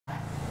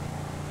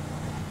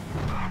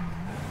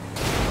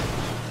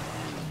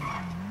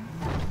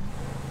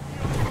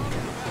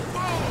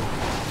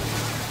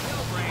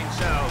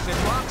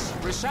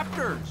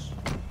receptors.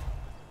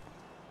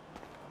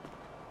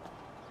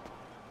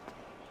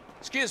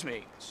 Excuse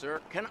me,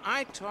 sir. Can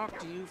I talk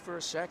to you for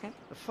a second?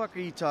 The fuck are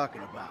you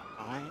talking about?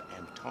 I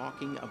am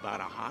talking about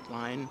a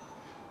hotline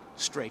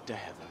straight to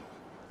heaven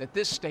that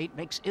this state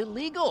makes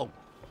illegal.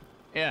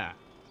 Yeah,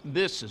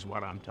 this is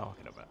what I'm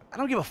talking about. I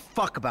don't give a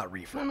fuck about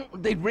reefer. No,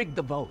 they rigged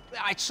the vote.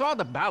 I saw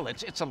the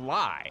ballots. It's a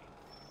lie.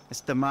 It's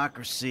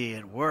democracy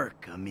at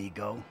work,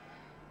 amigo.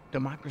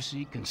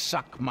 Democracy can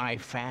suck my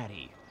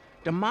fatty.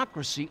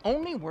 Democracy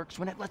only works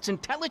when it lets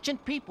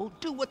intelligent people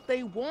do what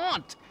they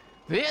want.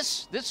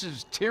 This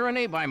is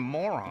tyranny by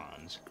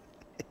morons.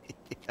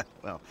 Yeah,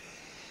 well,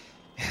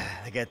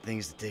 I got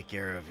things to take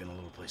care of in a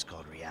little place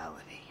called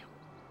reality.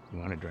 You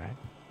want a drag?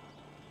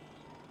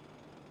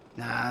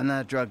 Nah, I'm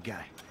not a drug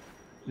guy.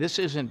 This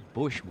isn't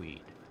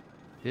bushweed.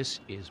 This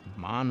is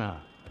mana.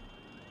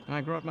 And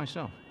I grew up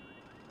myself.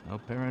 No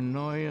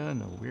paranoia,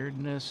 no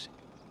weirdness.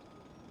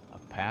 A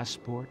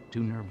passport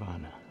to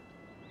nirvana.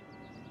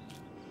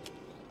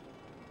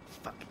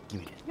 Fuck, give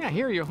me this. Yeah,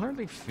 here, you'll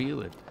hardly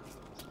feel it.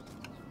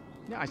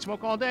 Yeah, I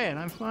smoke all day and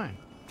I'm fine.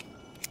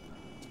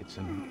 It's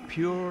a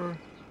pure,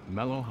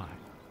 mellow high.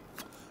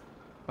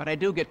 But I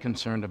do get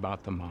concerned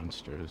about the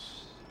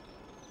monsters.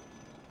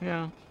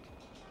 Yeah.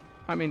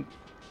 I mean...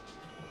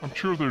 I'm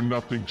sure they're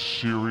nothing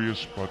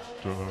serious, but,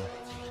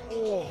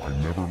 I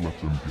never let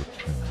them get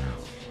too near.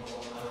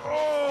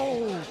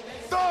 Oh,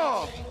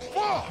 the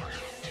fuck!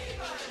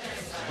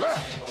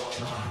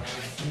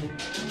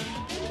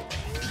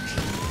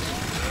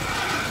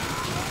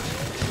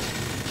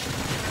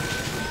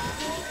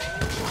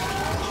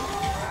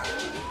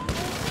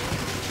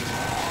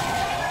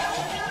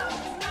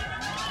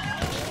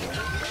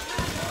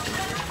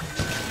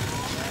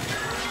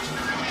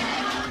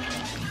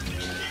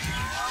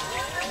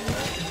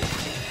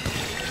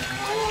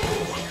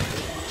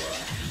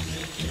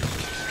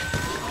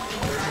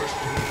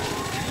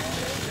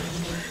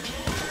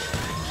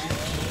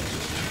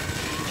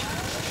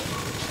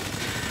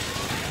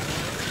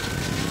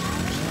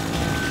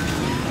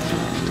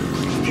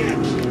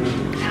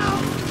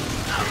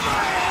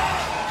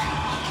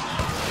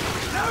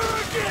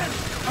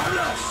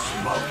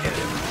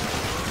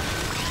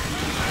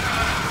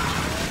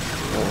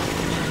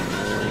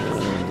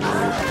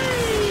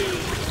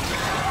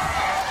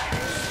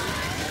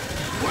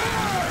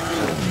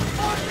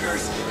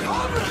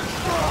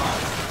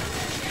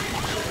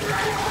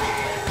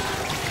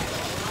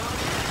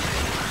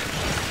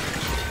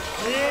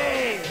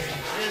 Hey,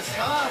 it's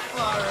off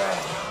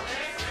already.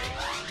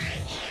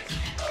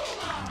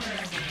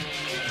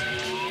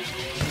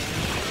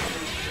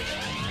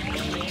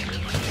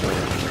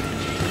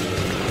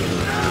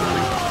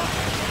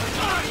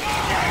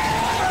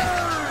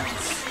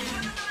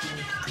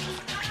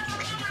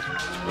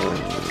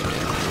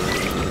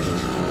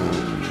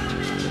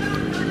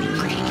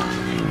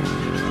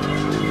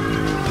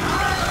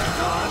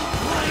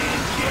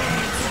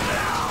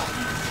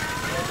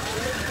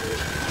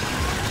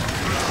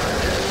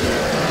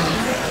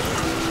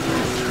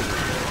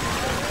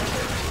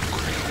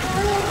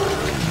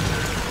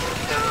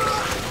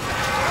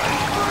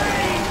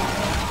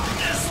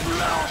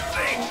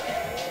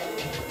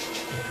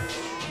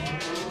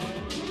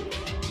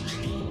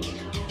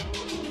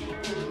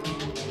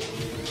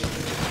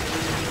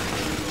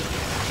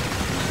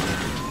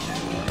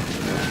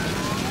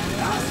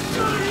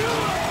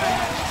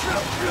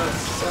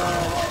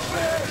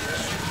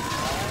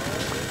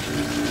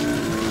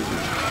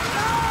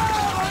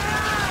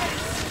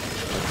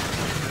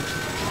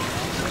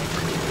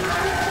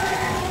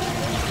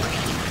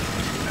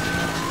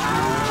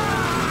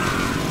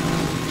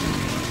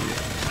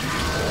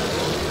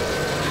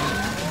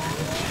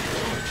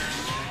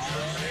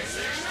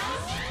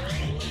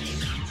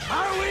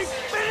 Are we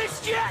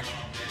finished yet?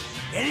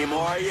 Any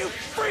more of you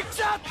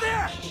freaks out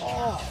there?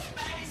 Oh,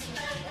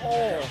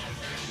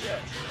 shit.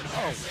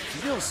 Oh,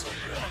 feels so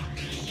good.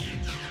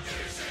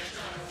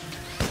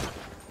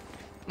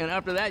 And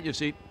after that, you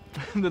see,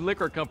 the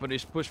liquor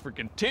companies push for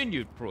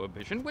continued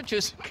prohibition, which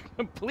is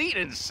complete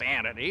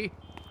insanity.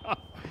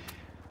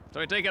 So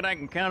I take it I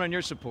can count on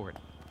your support.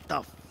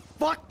 The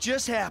fuck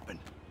just happened?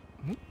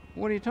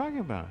 What are you talking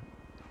about?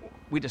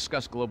 We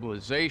discussed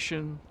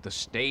globalization, the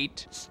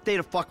state. Stay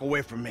the fuck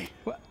away from me.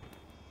 What?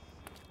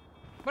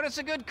 But it's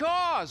a good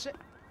cause.